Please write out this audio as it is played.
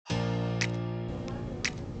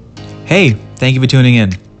Hey, thank you for tuning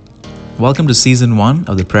in. Welcome to Season 1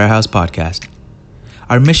 of the Prayer House Podcast.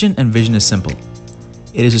 Our mission and vision is simple.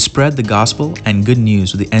 It is to spread the gospel and good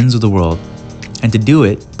news to the ends of the world, and to do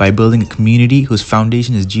it by building a community whose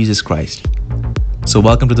foundation is Jesus Christ. So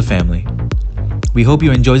welcome to the family. We hope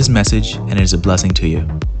you enjoy this message and it is a blessing to you.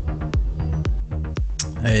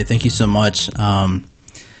 Hey, thank you so much.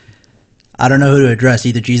 I don't know who to address,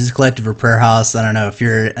 either Jesus Collective or Prayer House. I don't know if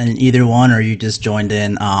you're in either one or you just joined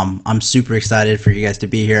in. I'm super excited for you guys to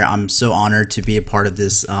be here. I'm so honored to be a part of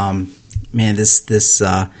this. I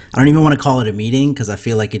don't even want to call it a meeting because I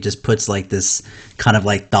feel like it just puts like this kind of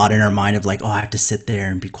like thought in our mind of like, oh, I have to sit there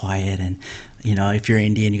and be quiet, and you know, if you're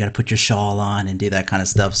Indian, you got to put your shawl on and do that kind of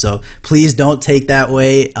stuff. So please don't take that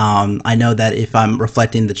way. I know that if I'm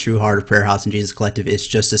reflecting the true heart of Prayer House and Jesus Collective, it's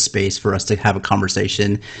just a space for us to have a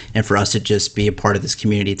conversation and for us to just be a part of this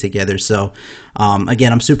community together. So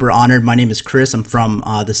again, I'm super honored. My name is Chris. I'm from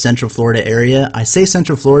the Central Florida area. I say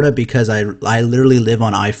Central Florida because I literally live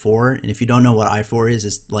on I-4. And if you don't know what I-4 is,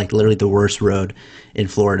 it's like literally the worst road in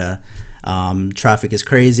Florida. Traffic is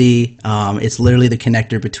crazy. It's literally the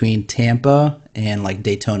connector between Tampa and like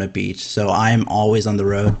Daytona Beach. So I'm always on the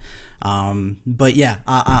road. But yeah,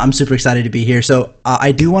 I'm super excited to be here. So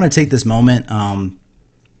I do want to take this moment.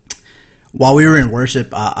 While we were in worship,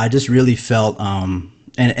 I just really felt,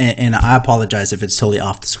 and I apologize if it's totally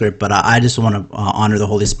off the script, but I just want to honor the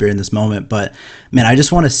Holy Spirit in this moment. But man, I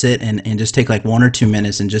just want to sit and just take like 1 or 2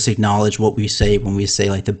 minutes and just acknowledge what we say when we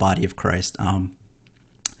say like the body of Christ.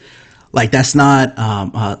 Like that's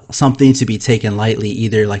not something to be taken lightly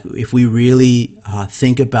either. Like if we really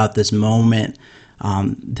think about this moment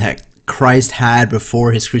that Christ had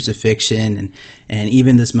before his crucifixion, and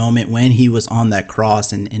even this moment when he was on that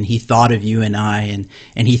cross, and he thought of you and I,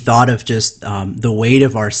 and he thought of just the weight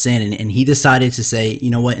of our sin, and he decided to say,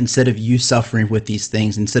 you know what, instead of you suffering with these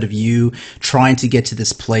things, instead of you trying to get to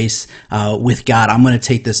this place with God, I'm going to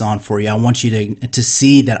take this on for you. I want you to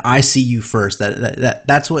see that I see you first.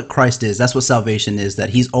 That's what Christ is. That's what salvation is. That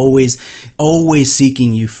he's always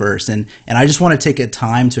seeking you first. And I just want to take a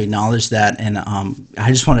time to acknowledge that. And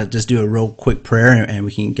I just want to just do a real quick prayer, and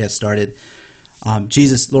we can get started.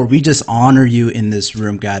 Jesus, Lord, we just honor you in this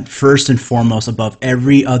room, God. First and foremost, above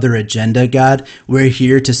every other agenda, God, we're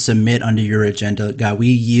here to submit under your agenda, God. We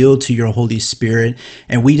yield to your Holy Spirit,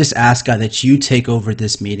 and we just ask, God, that you take over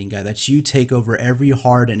this meeting, God, that you take over every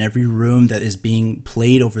heart and every room that is being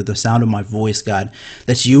played over the sound of my voice, God,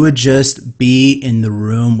 that you would just be in the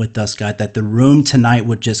room with us, God, that the room tonight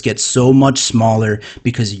would just get so much smaller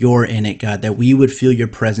because you're in it, God, that we would feel your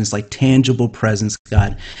presence, like tangible presence,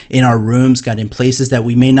 God, in our rooms, God, in places that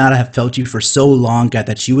we may not have felt you for so long, God,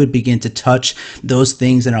 that you would begin to touch those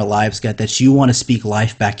things in our lives, God, that you want to speak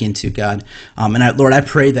life back into, God. Lord, I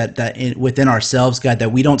pray that within ourselves, God,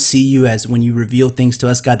 that we don't see you as when you reveal things to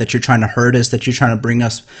us, God, that you're trying to hurt us, that you're trying to bring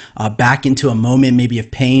us back into a moment maybe of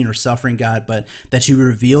pain or suffering, God, but that you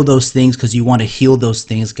reveal those things because you want to heal those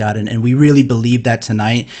things, God. And we really believe that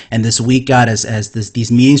tonight and this week, God, as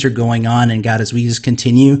these meetings are going on, and God, as we just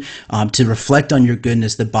continue to reflect on your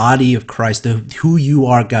goodness, the body of Christ, who you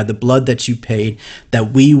are, God, the blood that you paid,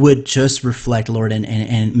 that we would just reflect, Lord,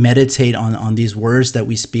 and meditate on these words that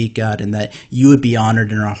we speak, God, and that you would be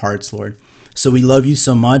honored in our hearts, Lord. So we love you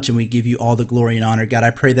so much, and we give you all the glory and honor. God,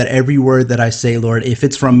 I pray that every word that I say, Lord, if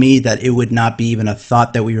it's from me, that it would not be even a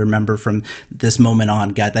thought that we remember from this moment on,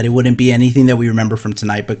 God, that it wouldn't be anything that we remember from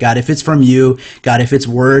tonight. But God, if it's from you, God, if it's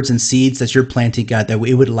words and seeds that you're planting, God, that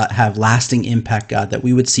it would have lasting impact, God, that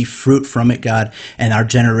we would see fruit from it, God, and our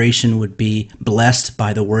generation would be blessed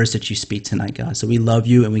by the words that you speak tonight, God. So we love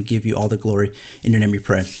you, and we give you all the glory. In your name we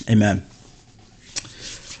pray. Amen.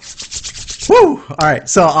 Woo! All right,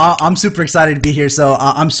 so I'm super excited to be here. So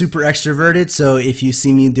I'm super extroverted. So if you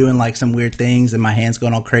see me doing like some weird things and my hands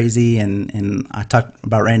going all crazy and I talk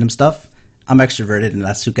about random stuff, I'm extroverted, and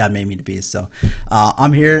that's who God made me to be. So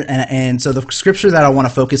I'm here, and so the scripture that I want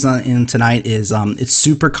to focus on in tonight is it's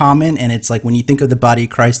super common, and it's like when you think of the body of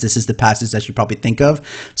Christ, this is the passage that you probably think of.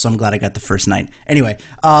 So I'm glad I got the first night. Anyway,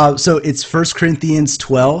 so it's 1 Corinthians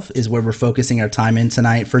 12 is where we're focusing our time in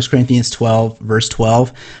tonight. 1 Corinthians 12, verse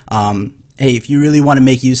 12. Hey, if you really want to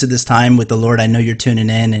make use of this time with the Lord, I know you're tuning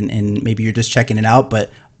in and maybe you're just checking it out, but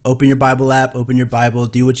open your Bible app, open your Bible,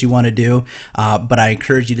 do what you want to do. But I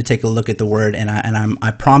encourage you to take a look at the Word, and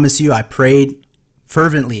I promise you, I prayed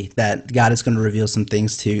fervently that God is going to reveal some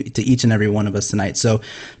things to each and every one of us tonight. So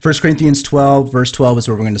 1 Corinthians 12, verse 12 is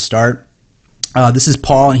where we're going to start. This is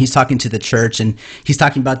Paul, and he's talking to the church, and he's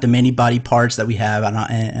talking about the many body parts that we have.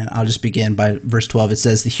 And I'll just begin by verse 12. It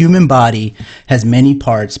says, "The human body has many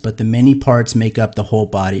parts, but the many parts make up the whole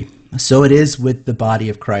body. So it is with the body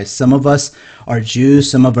of Christ. Some of us are Jews,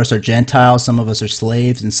 some of us are Gentiles, some of us are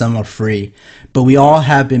slaves, and some are free. But we all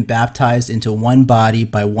have been baptized into one body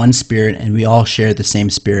by one Spirit, and we all share the same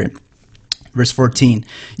Spirit. Verse 14,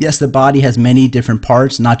 yes, the body has many different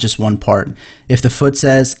parts, not just one part. If the foot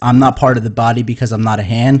says, I'm not part of the body because I'm not a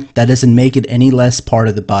hand, that doesn't make it any less part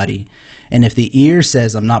of the body. And if the ear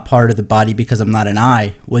says, I'm not part of the body because I'm not an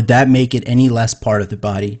eye, would that make it any less part of the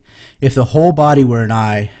body? If the whole body were an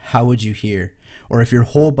eye, how would you hear? Or if your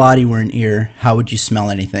whole body were an ear, how would you smell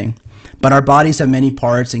anything? But our bodies have many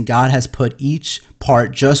parts, and God has put each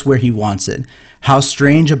part just where he wants it. How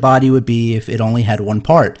strange a body would be if it only had one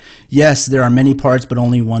part. Yes, there are many parts, but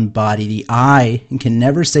only one body. The eye can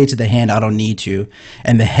never say to the hand, I don't need you.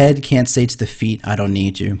 And the head can't say to the feet, I don't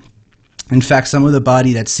need you. In fact, some of the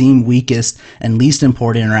body that seem weakest and least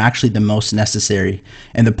important are actually the most necessary.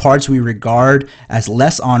 And the parts we regard as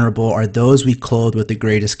less honorable are those we clothe with the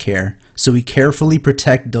greatest care. So we carefully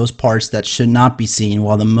protect those parts that should not be seen,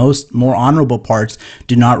 while the more honorable parts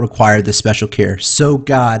do not require this special care. So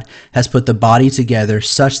God has put the body together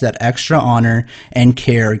such that extra honor and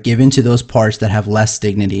care are given to those parts that have less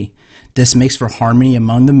dignity. This makes for harmony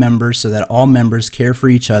among the members so that all members care for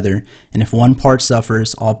each other. And if one part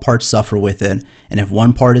suffers, all parts suffer with it. And if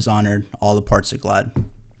one part is honored, all the parts are glad.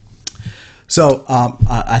 So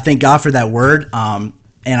I thank God for that word.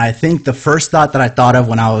 And I think the first thought that I thought of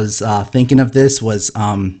when I was thinking of this was,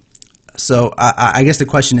 I guess the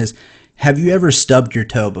question is, have you ever stubbed your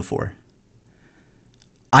toe before?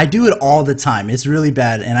 I do it all the time. It's really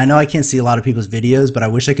bad. And I know I can't see a lot of people's videos, but I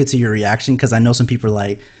wish I could see your reaction, because I know some people are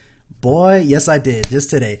like, boy, yes, I did, just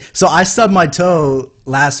today. So I stubbed my toe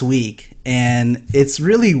last week, and it's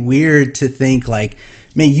really weird to think like,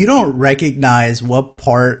 man, you don't recognize what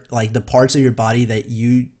part, like the parts of your body that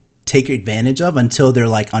you take advantage of until they're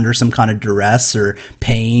like under some kind of duress or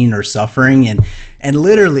pain or suffering. And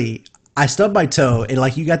literally, I stubbed my toe, and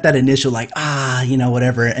like you got that initial like,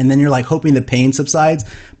 whatever. And then you're like hoping the pain subsides.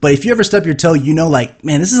 But if you ever stub your toe, like,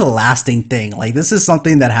 man, this is a lasting thing. Like this is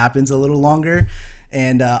something that happens a little longer.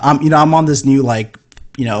 And I'm on this new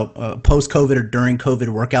post-COVID or during COVID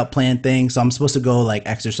workout plan thing. So I'm supposed to go like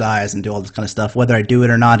exercise and do all this kind of stuff. Whether I do it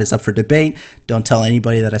or not is up for debate. Don't tell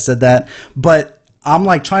anybody that I said that. But I'm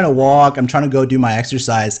like trying to walk. I'm trying to go do my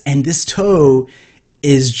exercise. And this toe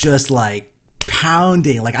is just like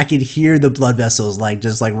pounding. Like I could hear the blood vessels like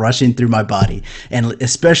just like rushing through my body, and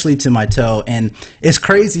especially to my toe. And it's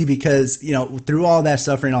crazy because, through all that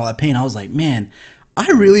suffering, all that pain, I was like, man, I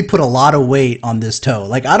really put a lot of weight on this toe.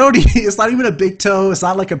 Like it's not even a big toe. It's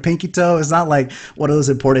not like a pinky toe. It's not like one of those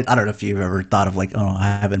important, I don't know if you've ever thought of like, oh, I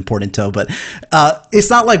have an important toe, but it's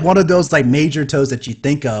not like one of those like major toes that you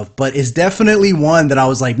think of, but it's definitely one that I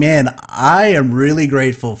was like, man, I am really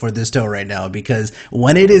grateful for this toe right now, because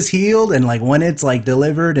when it is healed and like when it's like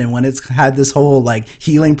delivered and when it's had this whole like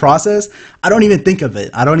healing process, I don't even think of it.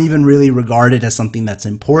 I don't even really regard it as something that's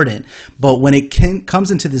important. But when it comes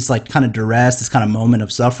into this like kind of duress, this kind of moment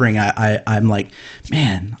of suffering, I'm like,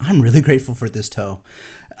 man, I'm really grateful for this toe.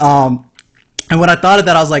 And when I thought of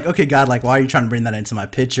that, I was like, okay, God, like, why are you trying to bring that into my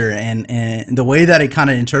picture? And the way that it kind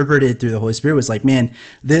of interpreted through the Holy Spirit was like, man,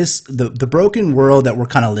 the broken world that we're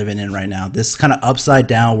kind of living in right now, this kind of upside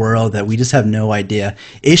down world that we just have no idea,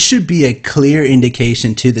 it should be a clear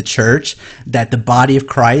indication to the church that the body of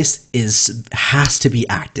Christ has to be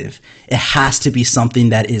active. It has to be something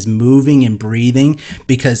that is moving and breathing,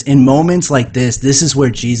 because in moments like this is where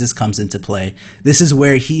Jesus comes into play. This is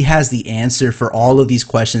where he has the answer for all of these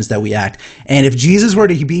questions that we act. And if Jesus were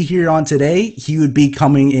to be here on today, he would be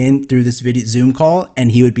coming in through this video Zoom call,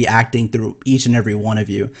 and he would be acting through each and every one of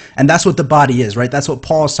you. And that's what the body is, right? That's what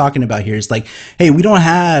Paul is talking about here. It's like, hey, we don't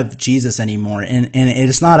have Jesus anymore. And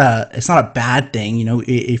it's not a bad thing.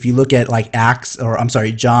 If you look at like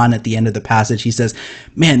John at the end of the passage, he says,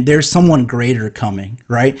 man, there's someone greater coming,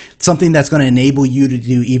 right? Something that's going to enable you to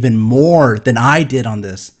do even more than I did on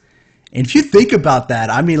this. And if you think about that,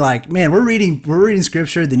 I mean, like, man, we're reading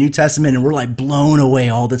scripture, the New Testament, and we're like blown away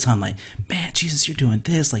all the time. Like, man, Jesus, you're doing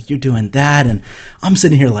this, like you're doing that. And I'm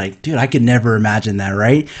sitting here like, dude, I could never imagine that,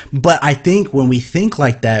 right? But I think when we think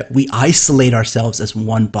like that, we isolate ourselves as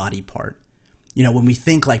one body part. When we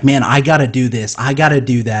think like, man, I got to do this, I got to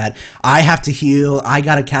do that, I have to heal, I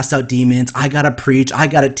got to cast out demons, I got to preach, I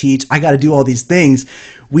got to teach, I got to do all these things,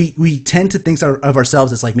 we tend to think of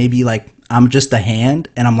ourselves as like, maybe like I'm just a hand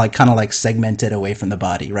and I'm like kind of like segmented away from the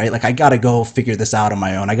body, right? Like I got to go figure this out on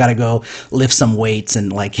my own. I got to go lift some weights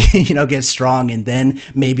and like, get strong, and then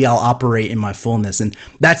maybe I'll operate in my fullness. And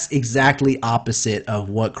that's exactly opposite of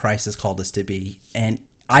what Christ has called us to be. And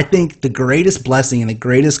I think the greatest blessing and the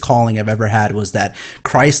greatest calling I've ever had was that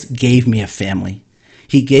Christ gave me a family.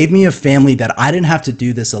 He gave me a family that I didn't have to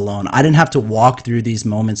do this alone. I didn't have to walk through these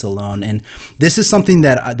moments alone. And this is something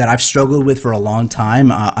that I've struggled with for a long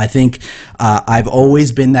time. I think I've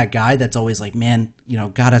always been that guy that's always like, man, you know,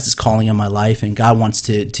 God has this calling in my life and God wants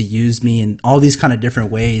to use me in all these kind of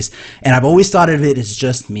different ways. And I've always thought of it as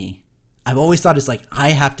just me. I've always thought it's like, I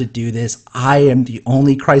have to do this. I am the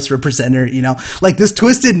only Christ representative, you know, like this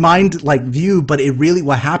twisted mind like view. But it really,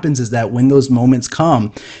 what happens is that when those moments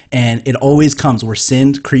come, and it always comes where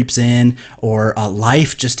sin creeps in or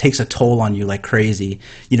life just takes a toll on you like crazy,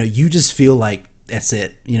 you know, you just feel like, that's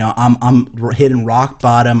it. You know, I'm hitting rock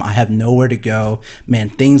bottom. I have nowhere to go. Man,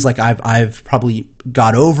 things like I've probably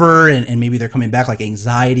got over and maybe they're coming back, like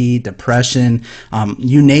anxiety, depression,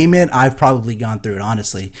 you name it. I've probably gone through it,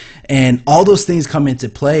 honestly. And all those things come into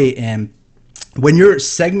play. And when you're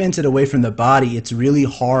segmented away from the body, it's really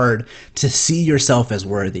hard to see yourself as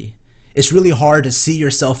worthy. It's really hard to see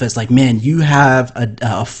yourself as like, man, you have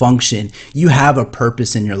a function, you have a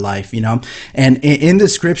purpose in your life, you know? And in the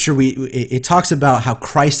scripture, it talks about how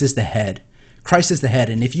Christ is the head. Christ is the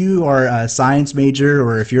head. And if you are a science major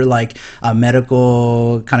or if you're like a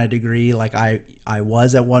medical kind of degree, like I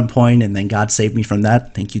was at one point, and then God saved me from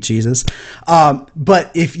that. Thank you, Jesus.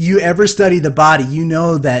 But if you ever study the body, you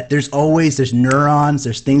know that there's neurons,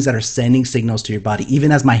 there's things that are sending signals to your body.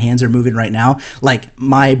 Even as my hands are moving right now, like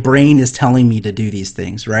my brain is telling me to do these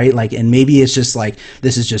things, right? Like, and maybe it's just like,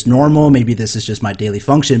 this is just normal. Maybe this is just my daily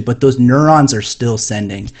function, but those neurons are still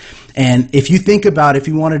sending. And if you think about, if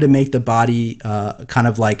you wanted to make the body kind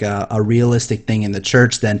of like a realistic thing in the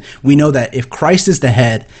church, then we know that if Christ is the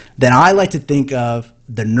head, then I like to think of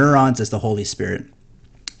the neurons as the Holy Spirit.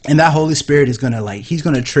 And that Holy Spirit is going to he's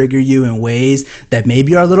going to trigger you in ways that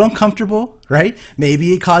maybe are a little uncomfortable, right?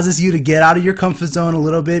 Maybe it causes you to get out of your comfort zone a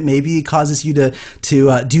little bit. Maybe it causes you to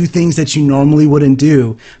do things that you normally wouldn't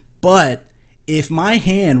do. But if my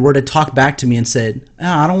hand were to talk back to me and said,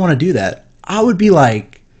 I don't want to do that, I would be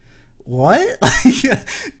like, what?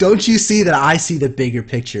 Don't you see that I see the bigger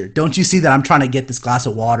picture? Don't you see that I'm trying to get this glass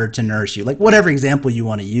of water to nourish you? Like whatever example you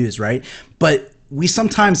want to use, right? But we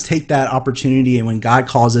sometimes take that opportunity, and when God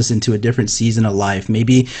calls us into a different season of life,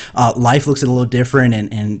 maybe life looks a little different,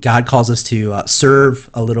 and God calls us to serve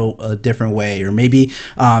a different way, or maybe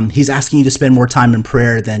he's asking you to spend more time in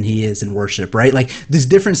prayer than he is in worship, right? Like there's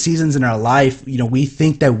different seasons in our life, you know, we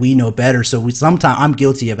think that we know better. So sometimes I'm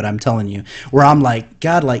guilty of it, I'm telling you, where I'm like,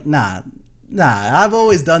 God, like, nah, I've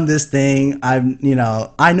always done this thing. I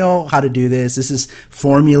know how to do this. This is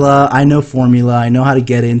formula. I know formula. I know how to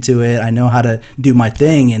get into it. I know how to do my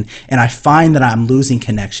thing. And I find that I'm losing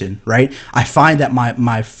connection, right? I find that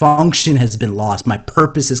my function has been lost. My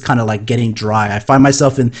purpose is kind of like getting dry. I find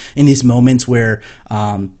myself in these moments where,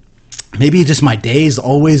 maybe just my days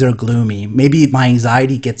always are gloomy. Maybe my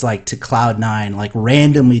anxiety gets like to cloud 9, like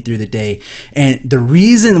randomly through the day. And the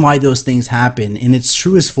reason why those things happen in its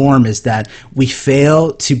truest form is that we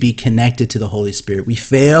fail to be connected to the Holy Spirit. We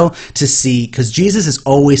fail to see, because Jesus is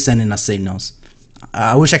always sending us signals.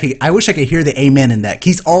 I wish I could hear the amen in that.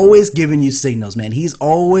 He's always giving you signals, man. He's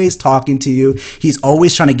always talking to you. He's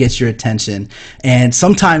always trying to get your attention. And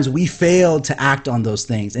sometimes we fail to act on those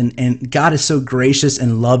things. And God is so gracious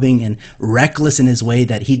and loving and reckless in his way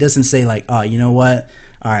that he doesn't say like, oh, you know what?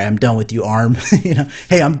 All right, I'm done with you, arm.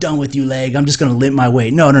 Hey, I'm done with you, leg. I'm just going to limp my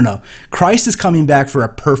way. No. Christ is coming back for a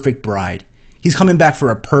perfect bride. He's coming back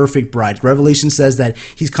for a perfect bride. Revelation says that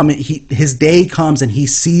his day comes and he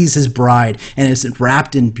sees his bride, and it's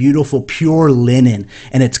wrapped in beautiful, pure linen,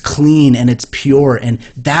 and it's clean and it's pure. And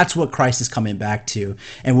that's what Christ is coming back to.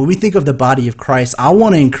 And when we think of the body of Christ, I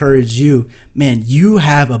want to encourage you, man, you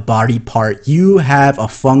have a body part. You have a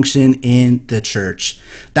function in the church.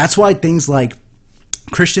 That's why things like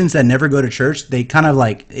Christians that never go to church, they kind of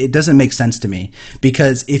like, it doesn't make sense to me,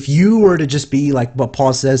 because if you were to just be like what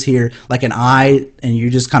Paul says here, like an eye, and you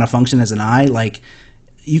just kind of function as an eye, like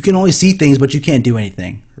you can only see things, but you can't do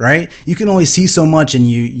anything, right? You can only see so much, and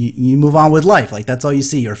you move on with life. Like that's all you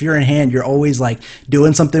see. Or if you're in hand, you're always like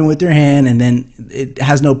doing something with your hand, and then it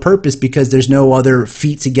has no purpose because there's no other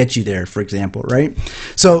feet to get you there, for example, right?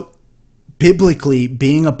 So biblically,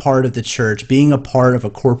 being a part of the church, being a part of a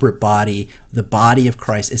corporate body, the body of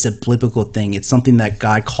Christ, is a biblical thing. It's something that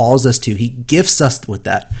God calls us to. He gifts us with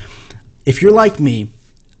that. If you're like me,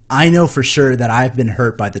 I know for sure that I've been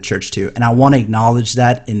hurt by the church too, and I want to acknowledge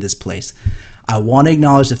that in this place. I want to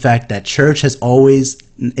acknowledge the fact that church has always,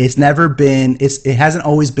 it hasn't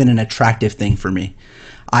always been an attractive thing for me.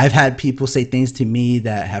 I've had people say things to me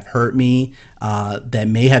that have hurt me, that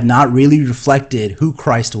may have not really reflected who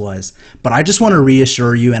Christ was. But I just want to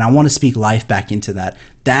reassure you, and I want to speak life back into that.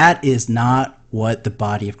 That is not what the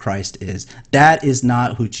body of Christ is. That is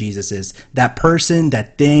not who Jesus is. That person,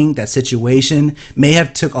 that thing, that situation may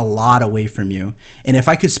have took a lot away from you. And if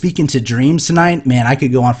I could speak into dreams tonight, man, I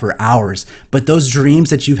could go on for hours. But those dreams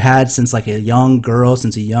that you've had since like a young girl,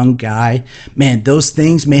 since a young guy, man, those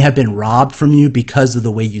things may have been robbed from you because of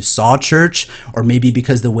the way you saw church, or maybe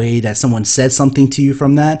because the way that someone said something to you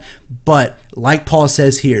from that. But like Paul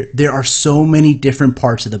says here, there are so many different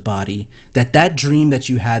parts of the body that dream that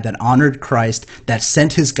you had that honored Christ, that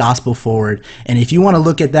sent his gospel forward. And if you want to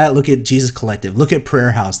look at that, look at Jesus Collective, look at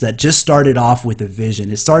Prayer House, that just started off with a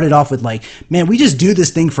vision. It started off with like, man, we just do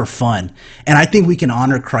this thing for fun. And I think we can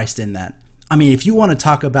honor Christ in that. I mean, if you want to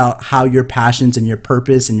talk about how your passions and your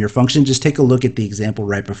purpose and your function, just take a look at the example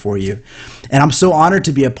right before you. And I'm so honored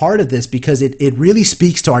to be a part of this because it really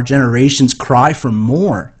speaks to our generation's cry for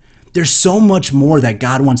more. There's so much more that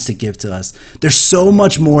God wants to give to us. There's so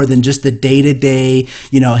much more than just the day-to-day,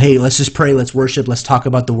 hey, let's just pray, let's worship, let's talk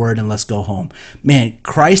about the word, and let's go home. Man,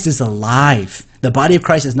 Christ is alive. The body of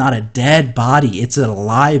Christ is not a dead body. It's an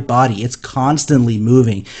alive body. It's constantly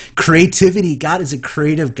moving. Creativity, God is a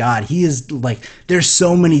creative God. He is like, there's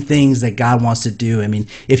so many things that God wants to do. I mean,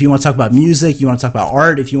 if you want to talk about music, you want to talk about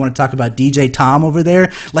art, if you want to talk about DJ Tom over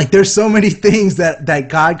there, like there's so many things that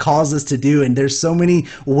God calls us to do. And there's so many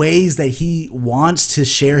ways that he wants to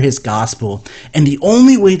share his gospel. And the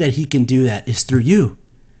only way that he can do that is through you.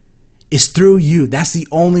 It's through you. That's the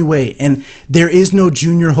only way. And there is no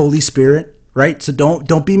junior Holy Spirit. Right? So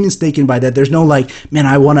don't be mistaken by that. There's no like, man,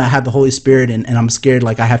 I want to have the Holy Spirit and I'm scared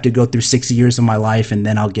like I have to go through 6 years of my life and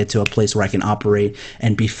then I'll get to a place where I can operate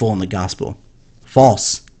and be full in the gospel.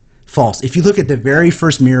 False. If you look at the very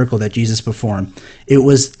first miracle that Jesus performed, it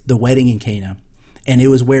was the wedding in Cana. And it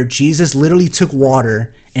was where Jesus literally took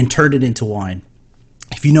water and turned it into wine.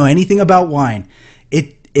 If you know anything about wine,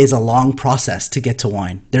 it is a long process to get to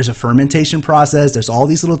wine. There's a fermentation process. There's all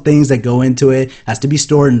these little things that go into it. Has to be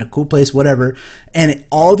stored in a cool place, whatever. And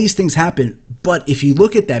all these things happen. But if you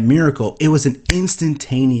look at that miracle, it was an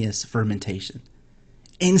instantaneous fermentation.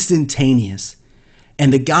 Instantaneous.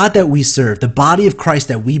 And the God that we serve, the body of Christ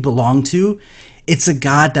that we belong to, it's a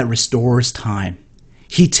God that restores time.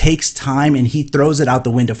 He takes time and he throws it out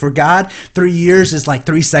the window. For God, 3 years is like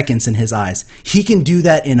 3 seconds in his eyes. He can do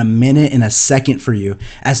that in a minute, in a second for you.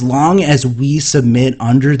 As long as we submit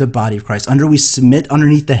under the body of Christ, we submit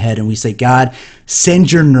underneath the head and we say, God,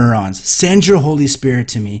 send your neurons, send your Holy Spirit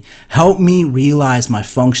to me. Help me realize my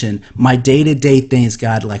function, my day-to-day things,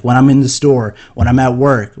 God, like when I'm in the store, when I'm at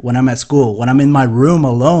work, when I'm at school, when I'm in my room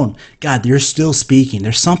alone. God, you're still speaking.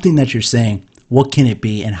 There's something that you're saying. What can it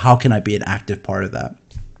be and how can I be an active part of that?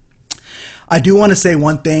 I do want to say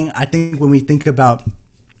one thing. I think when we think about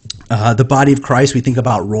the body of Christ, we think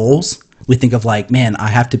about roles. We think of like, man, I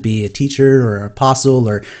have to be a teacher or an apostle,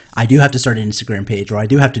 or I do have to start an Instagram page, or I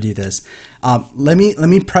do have to do this. Let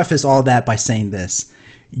me preface all that by saying this.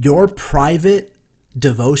 Your private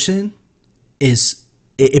devotion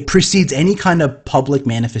it precedes any kind of public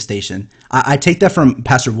manifestation. I take that from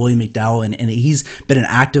Pastor William McDowell, and he's been an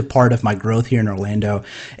active part of my growth here in Orlando.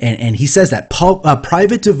 And he says that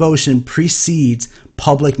private devotion precedes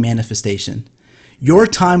public manifestation. Your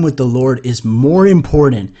time with the Lord is more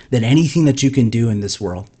important than anything that you can do in this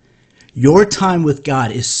world. Your time with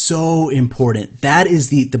God is so important. That is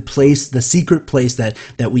the place, the secret place that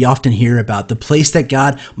we often hear about, the place that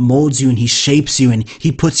God molds you and he shapes you and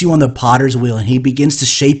he puts you on the potter's wheel and he begins to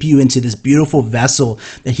shape you into this beautiful vessel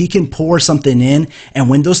that he can pour something in. And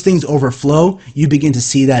when those things overflow, you begin to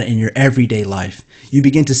see that in your everyday life. You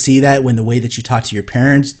begin to see that when the way that you talk to your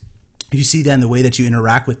parents, you see that in the way that you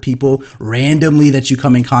interact with people randomly that you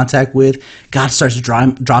come in contact with. God starts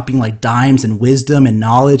dropping like dimes and wisdom and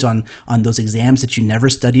knowledge on those exams that you never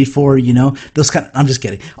studied for, I'm just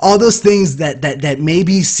kidding. All those things that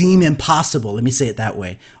maybe seem impossible. Let me say it that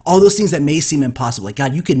way. All those things that may seem impossible. Like,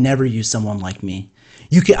 God, you could never use someone like me.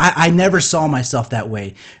 I never saw myself that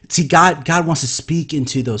way. See, God wants to speak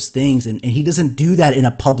into those things, and he doesn't do that in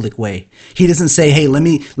a public way. He doesn't say, hey, let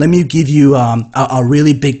me give you a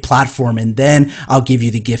really big platform, and then I'll give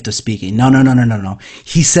you the gift of speaking. No.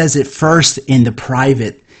 He says it first in the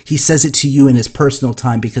private. He says it to you in his personal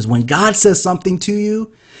time, because when God says something to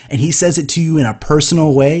you, and he says it to you in a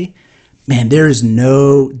personal way, man, there is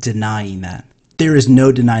no denying that. There is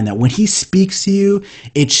no denying that. When he speaks to you,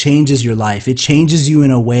 it changes your life. It changes you in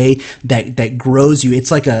a way that grows you. It's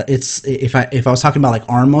like if I was talking about like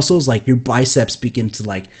arm muscles, like your biceps begin to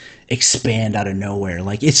like expand out of nowhere.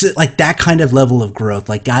 Like it's like that kind of level of growth.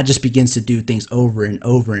 Like God just begins to do things over and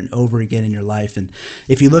over and over again in your life. And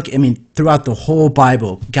if you look, I mean, throughout the whole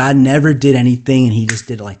Bible, God never did anything and he just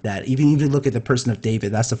did it like that. Even look at the person of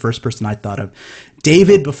David. That's the first person I thought of.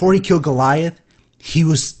 David, before he killed Goliath, he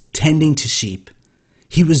was tending to sheep.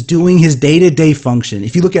 He was doing his day-to-day function.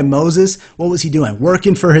 If you look at Moses, what was he doing?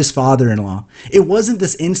 Working for his father-in-law. It wasn't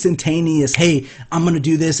this instantaneous, hey, I'm going to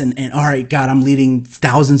do this and all right, God, I'm leading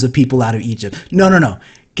thousands of people out of Egypt. No.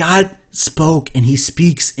 God spoke and he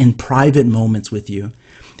speaks in private moments with you.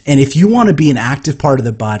 And if you want to be an active part of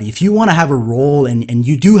the body, if you want to have a role and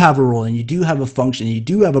you do have a role and you do have a function, and you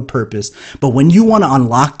do have a purpose, but when you want to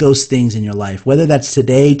unlock those things in your life, whether that's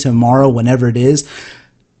today, tomorrow, whenever it is,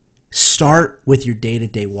 start with your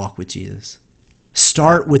day-to-day walk with Jesus.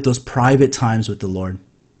 Start with those private times with the Lord,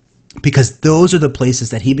 because those are the places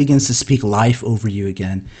that he begins to speak life over you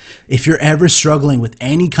again. If you're ever struggling with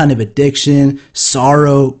any kind of addiction,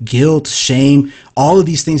 sorrow, guilt, shame, all of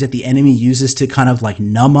these things that the enemy uses to kind of like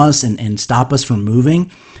numb us and stop us from moving,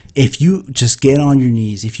 if you just get on your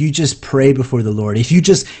knees, if you just pray before the Lord, if you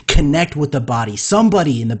just connect with the body,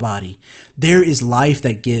 somebody in the body, there is life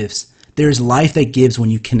that gives. There's life that gives when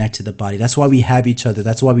you connect to the body. That's why we have each other.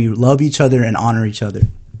 That's why we love each other and honor each other.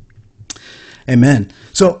 Amen.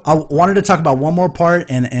 So I wanted to talk about one more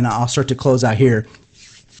part, and I'll start to close out here.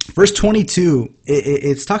 Verse 22,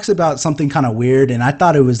 it talks about something kind of weird, and I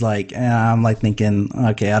thought it was like, I'm like thinking,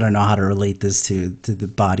 okay, I don't know how to relate this to the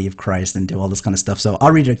body of Christ and do all this kind of stuff. So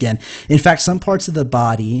I'll read it again. In fact, some parts of the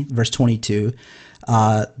body, verse 22,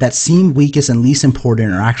 that seem weakest and least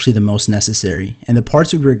important are actually the most necessary. And the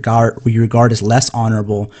parts we regard as less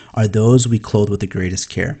honorable are those we clothe with the greatest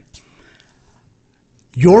care.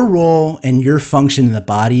 Your role and your function in the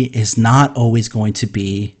body is not always going to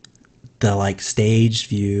be the like staged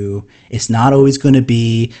view. It's not always going to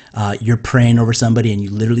be you're praying over somebody and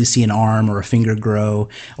you literally see an arm or a finger grow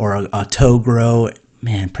or a toe grow.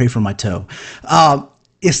 Man, pray for my toe.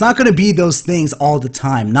 It's not going to be those things all the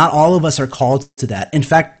time. Not all of us are called to that. In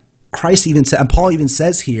fact, Christ even said, and Paul even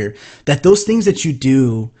says here, that those things that you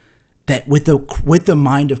do, that with the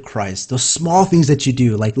mind of Christ, those small things that you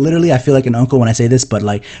do, like literally, I feel like an uncle when I say this, but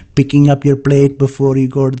like picking up your plate before you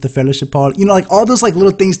go to the fellowship hall, like all those like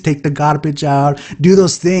little things, take the garbage out, do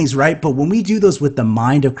those things, right? But when we do those with the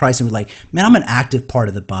mind of Christ and we're like, man, I'm an active part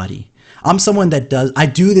of the body. I'm someone that I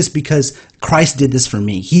do this because Christ did this for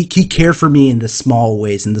me. He cared for me in the small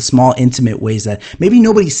ways, in the small intimate ways that maybe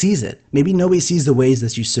nobody sees it. Maybe nobody sees the ways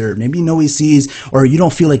that you serve. Maybe nobody sees, or you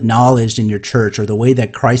don't feel acknowledged in your church or the way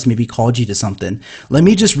that Christ maybe called you to something. Let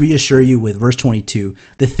me just reassure you with verse 22,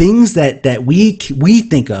 the things that we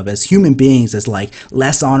think of as human beings as like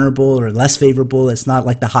less honorable or less favorable, it's not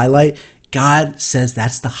like the highlight. God says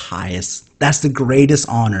that's the highest. That's the greatest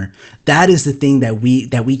honor. That is the thing that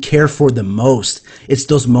we care for the most. It's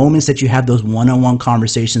those moments that you have those one-on-one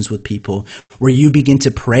conversations with people where you begin to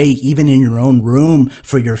pray even in your own room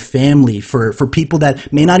for your family, for people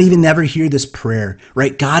that may not even ever hear this prayer,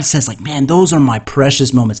 right? God says like, man, those are my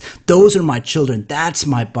precious moments. Those are my children. That's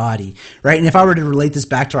my body, right? And if I were to relate this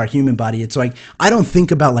back to our human body, it's like, I don't think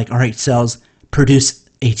about like, all right, cells, produce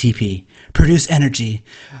ATP, produce energy.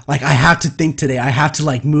 Like I have to think today. I have to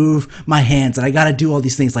like move my hands and I got to do all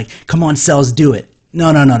these things. Like, come on, cells, do it.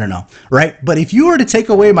 No. Right. But if you were to take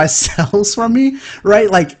away my cells from me, right,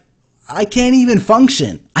 like I can't even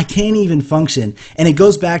function. And it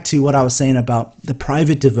goes back to what I was saying about the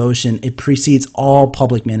private devotion. It precedes all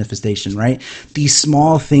public manifestation, right? These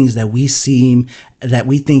small things that we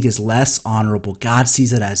think is less honorable, God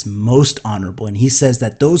sees it as most honorable. And he says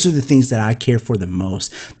that those are the things that I care for the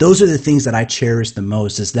most. Those are the things that I cherish the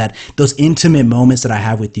most, is that those intimate moments that I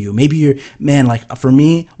have with you. Maybe you're, man, like for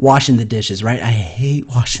me, washing the dishes, right? I hate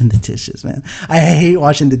washing the dishes, man. I hate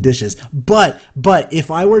washing the dishes. But if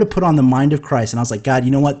I were to put on the mind of Christ and I was like, God, you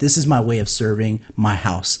know what? This is my way of serving my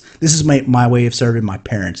house. This is my way of serving my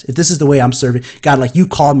parents. If this is the way I'm serving, God, like you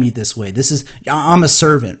called me this way. I'm a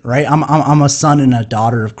servant, right? I'm a son and a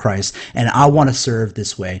daughter of Christ, and I want to serve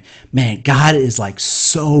this way. Man, God is like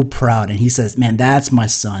so proud, and he says, man, that's my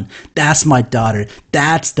son, that's my daughter,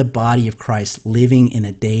 that's the body of Christ living in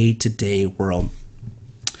a day-to-day world.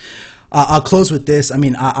 I'll close with this. I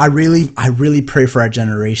mean, I really pray for our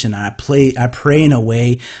generation. And I pray in a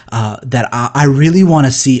way that I really want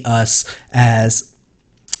to see us as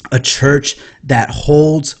a church that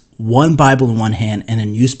holds one Bible in one hand and a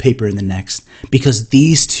newspaper in the next, because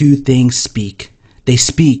these two things speak. they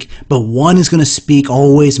speak, but one is going to speak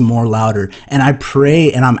always more louder. And I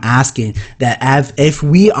pray and I'm asking that if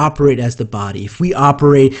we operate as the body, if we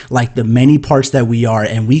operate like the many parts that we are,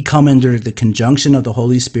 and we come under the conjunction of the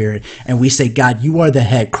Holy Spirit, and we say, God, you are the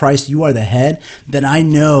head, Christ, you are the head, then I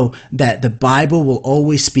know that the Bible will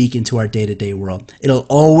always speak into our day-to-day world. It'll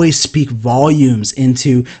always speak volumes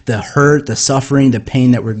into the hurt, the suffering, the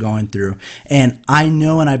pain that we're going through. And I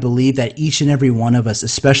know and I believe that each and every one of us,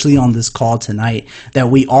 especially on this call tonight, that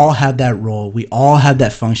we all have that role. We all have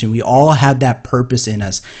that function. We all have that purpose in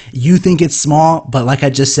us. You think it's small, but like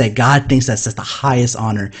I just said, God thinks that's the highest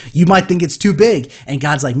honor. You might think it's too big, and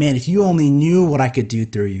God's like, man, if you only knew what I could do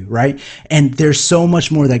through you, right? And there's so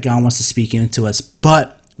much more that God wants to speak into us,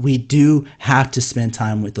 but we do have to spend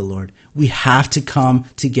time with the Lord. We have to come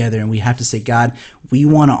together and we have to say, God, we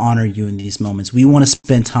want to honor you in these moments. We want to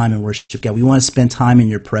spend time in worship, God. We want to spend time in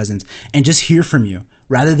your presence and just hear from you,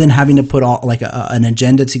 rather than having to put all like an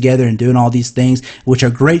agenda together and doing all these things, which are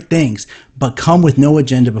great things, but come with no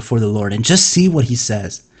agenda before the Lord and just see what he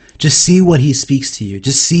says. Just see what he speaks to you.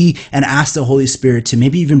 Just see and ask the Holy Spirit to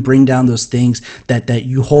maybe even bring down those things that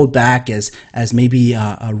you hold back as maybe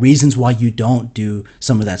reasons why you don't do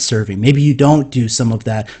some of that serving. Maybe you don't do some of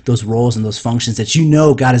those roles and those functions that you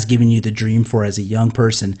know God has given you the dream for as a young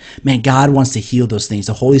person. Man, God wants to heal those things.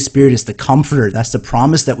 The Holy Spirit is the comforter. That's the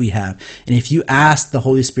promise that we have. And if you ask the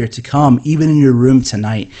Holy Spirit to come, even in your room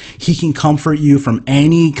tonight, he can comfort you from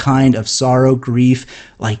any kind of sorrow, grief,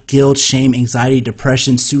 like guilt, shame, anxiety,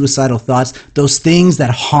 depression, suicidal thoughts, those things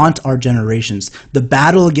that haunt our generations. The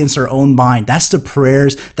battle against our own mind, that's the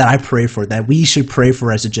prayers that I pray for, that we should pray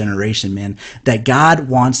for as a generation, man. That God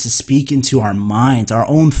wants to speak into our minds, our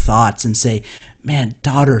own thoughts, and say, man,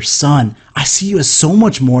 daughter, son, I see you as so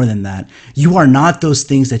much more than that. You are not those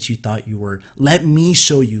things that you thought you were. Let me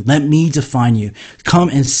show you. Let me define you. Come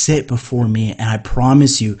and sit before me, and I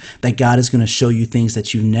promise you that God is going to show you things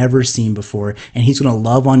that you've never seen before, and he's going to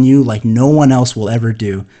love on you like no one else will ever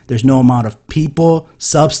do. There's no amount of people,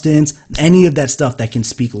 substance, any of that stuff that can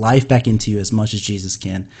speak life back into you as much as Jesus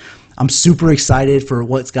can. I'm super excited for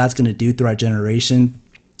what God's going to do through our generation.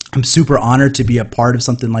 I'm super honored to be a part of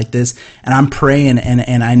something like this, and I'm praying,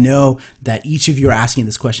 and I know that each of you are asking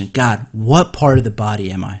this question, God, what part of the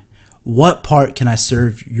body am I? What part can I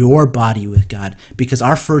serve your body with, God? Because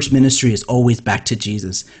our first ministry is always back to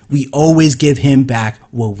Jesus. We always give him back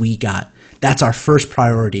what we got. That's our first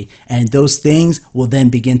priority, and those things will then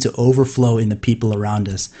begin to overflow in the people around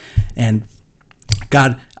us. And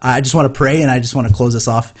God, I just want to pray, and I just want to close us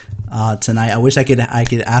off tonight. I wish I could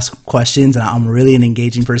ask questions, and I'm really an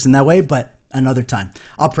engaging person that way, but another time.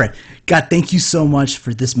 I'll pray. God, thank you so much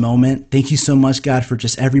for this moment. Thank you so much, God, for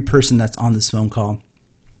just every person that's on this phone call.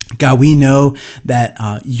 God, we know that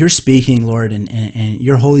you're speaking, Lord, and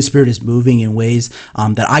your Holy Spirit is moving in ways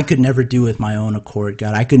that I could never do with my own accord,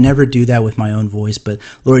 God. I could never do that with my own voice. But,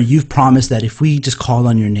 Lord, you've promised that if we just call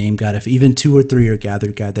on your name, God, if even 2 or 3 are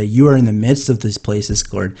gathered, God, that you are in the midst of these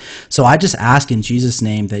places, Lord. So I just ask in Jesus'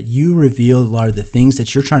 name that you reveal, Lord, the things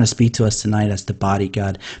that you're trying to speak to us tonight as the body,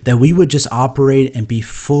 God, that we would just operate and be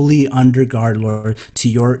fully under guard, Lord, to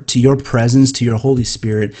your presence, to your Holy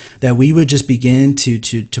Spirit, that we would just begin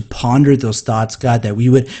to ponder those thoughts, God, that we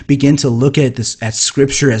would begin to look at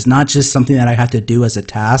scripture as not just something that I have to do as a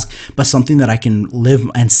task, but something that I can live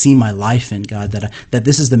and see my life in, God, that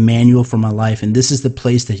this is the manual for my life, and this is the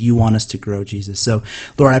place that you want us to grow, Jesus. So,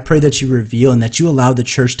 Lord, I pray that you reveal and that you allow the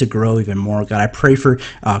church to grow even more, God. I pray for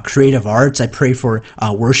creative arts. I pray for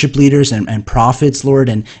worship leaders and prophets, Lord,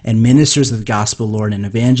 and ministers of the gospel, Lord, and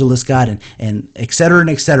evangelists, God, and et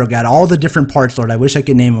cetera, God, all the different parts, Lord. I wish I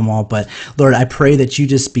could name them all, but Lord, I pray that you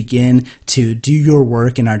just begin to do your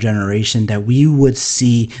work in our generation, that we would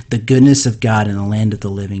see the goodness of God in the land of the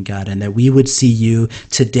living, God, and that we would see you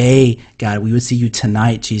today, God. We would see you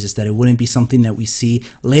tonight, Jesus, that it wouldn't be something that we see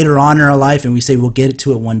later on in our life and we say we'll get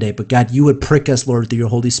to it one day, but God, you would prick us, Lord, through your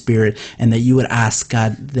Holy Spirit, and that you would ask,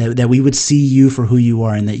 God, that we would see you for who you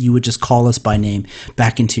are, and that you would just call us by name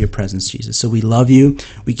back into your presence, Jesus. So we love you.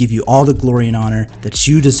 We give you all the glory and honor that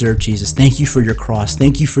you deserve, Jesus. Thank you for your cross.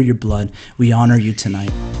 Thank you for your blood. We honor you tonight.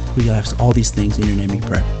 We ask all these things in your name we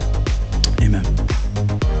pray. Amen.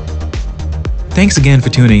 Thanks again for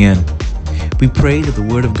tuning in. We pray that the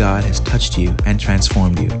Word of God has touched you and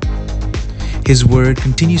transformed you. His Word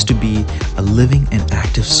continues to be a living and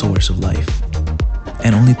active source of life.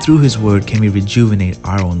 And only through His Word can we rejuvenate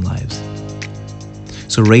our own lives.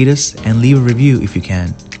 So rate us and leave a review if you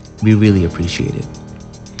can. We really appreciate it.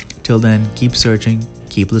 Till then, keep searching,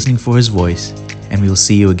 keep listening for His voice, and we will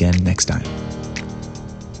see you again next time.